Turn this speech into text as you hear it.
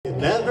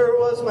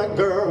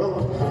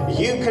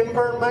You can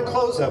burn my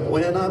clothes up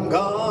when I'm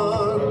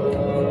gone.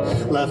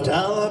 Left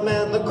Alum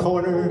and the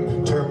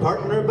corner, turn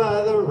partner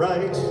by the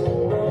right.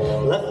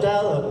 Left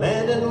Alum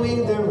and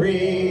weave the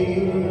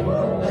reed.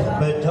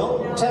 But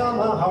don't tell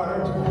my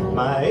heart,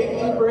 my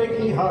achy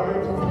breaky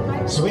heart.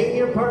 Swing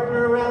your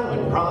partner around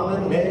and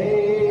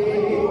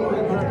promenade.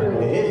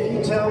 If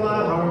you tell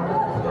my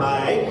heart,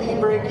 my achy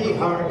breaky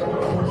heart,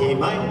 he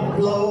might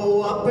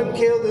blow up and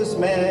kill this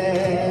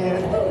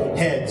man.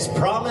 Heads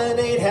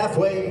promenade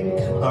halfway,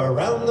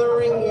 around the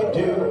ring you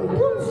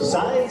do.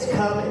 Sides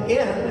come in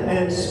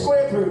and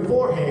square through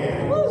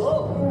forehand.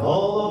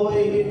 All the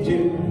way you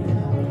do.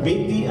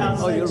 Beat the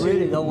outside. Oh, you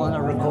really don't want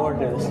to record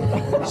this.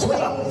 Swing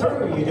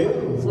through you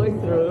do. Swing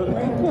through.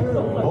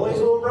 Boys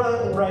will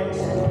run right.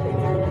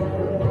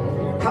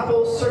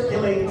 Couples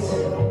circulate.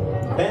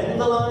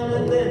 Bend the line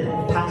and then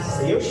pass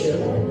the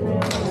ocean.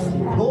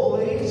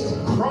 Boys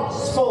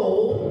cross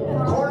fold.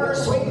 Corner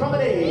swing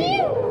promenade.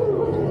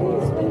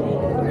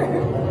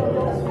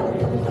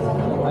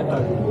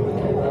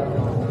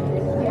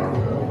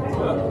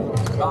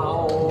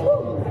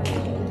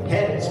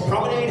 Heads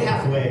promenade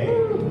halfway.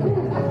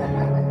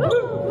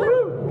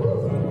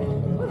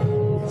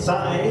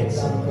 Sides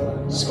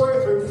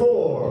square through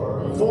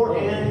four. Four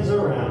hands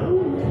around.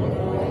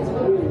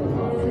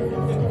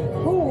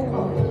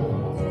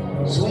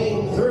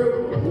 Swing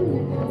through.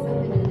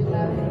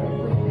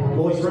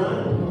 Boys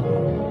run.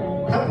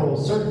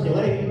 Couples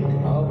circulate.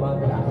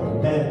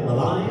 Bend the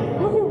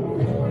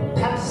line.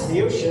 Pass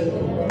the ocean.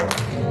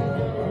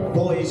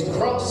 Boys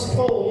cross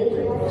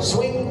fold.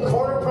 Swing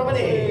corner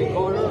promenade.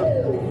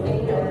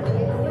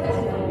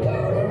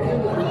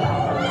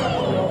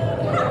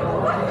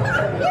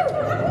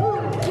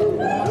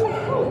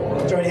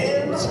 Join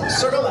hands,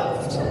 circle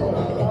left.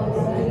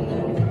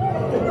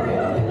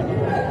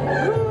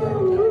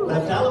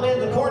 Left Alum in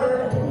the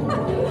corner.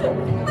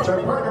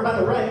 Turn partner by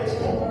the right.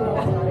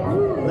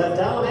 Left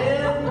Alum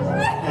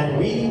and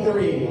weave the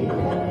reed.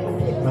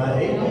 My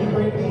achy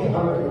breaky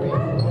heart,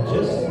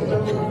 just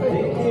don't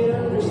make it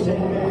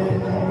understand.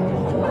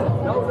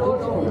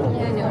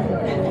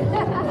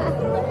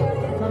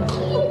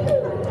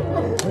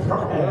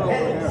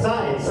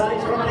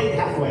 Sides promenade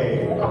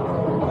halfway.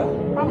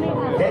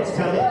 Heads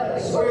come in,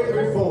 square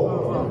through four.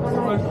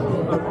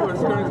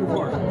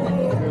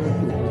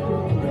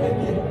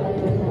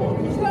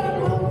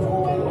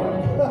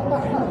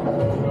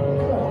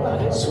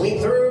 Swing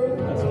through.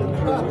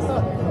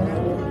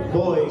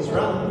 Boys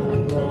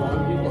run.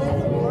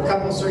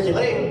 Couples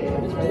circulate.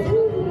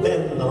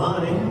 Bend the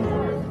line.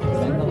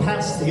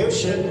 Pass the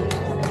ocean.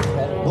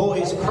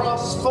 Boys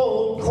cross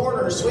fold.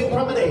 Corner swing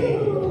promenade.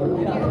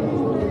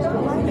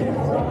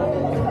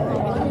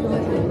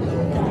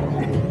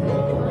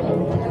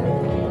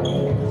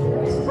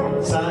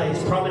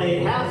 Sides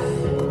promenade half.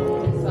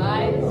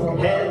 Sides.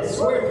 Heads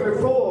square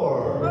through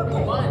four.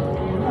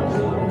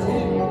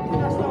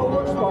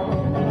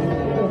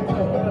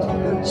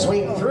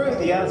 Swing through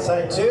the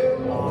outside two.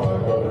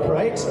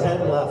 Right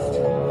and left.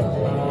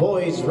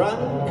 Boys run.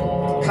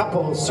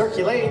 Couples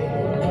circulate.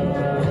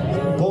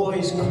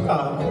 Boys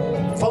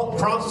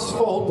cross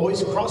fold.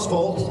 Boys cross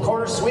fold.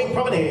 Corner swing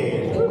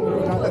promenade.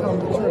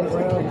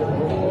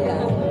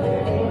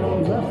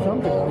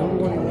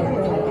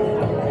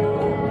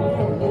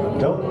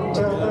 Don't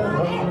tell them.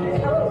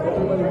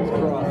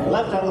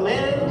 Left Alum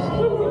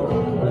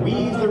and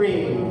weave the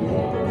reed.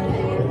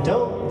 But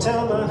don't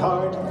tell my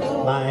heart,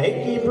 my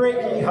achy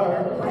breaky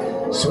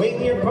heart.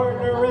 Swing your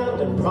partner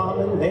around and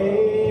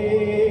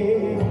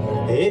promenade.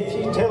 If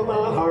you tell my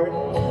heart,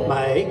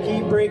 my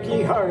achy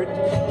breaky heart,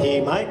 he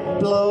might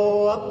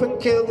blow up and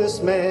kill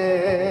this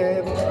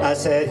man. I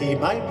said he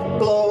might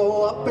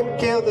blow up and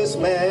kill this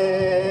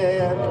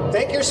man.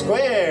 Thank your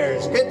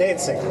squares. Good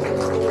dancing.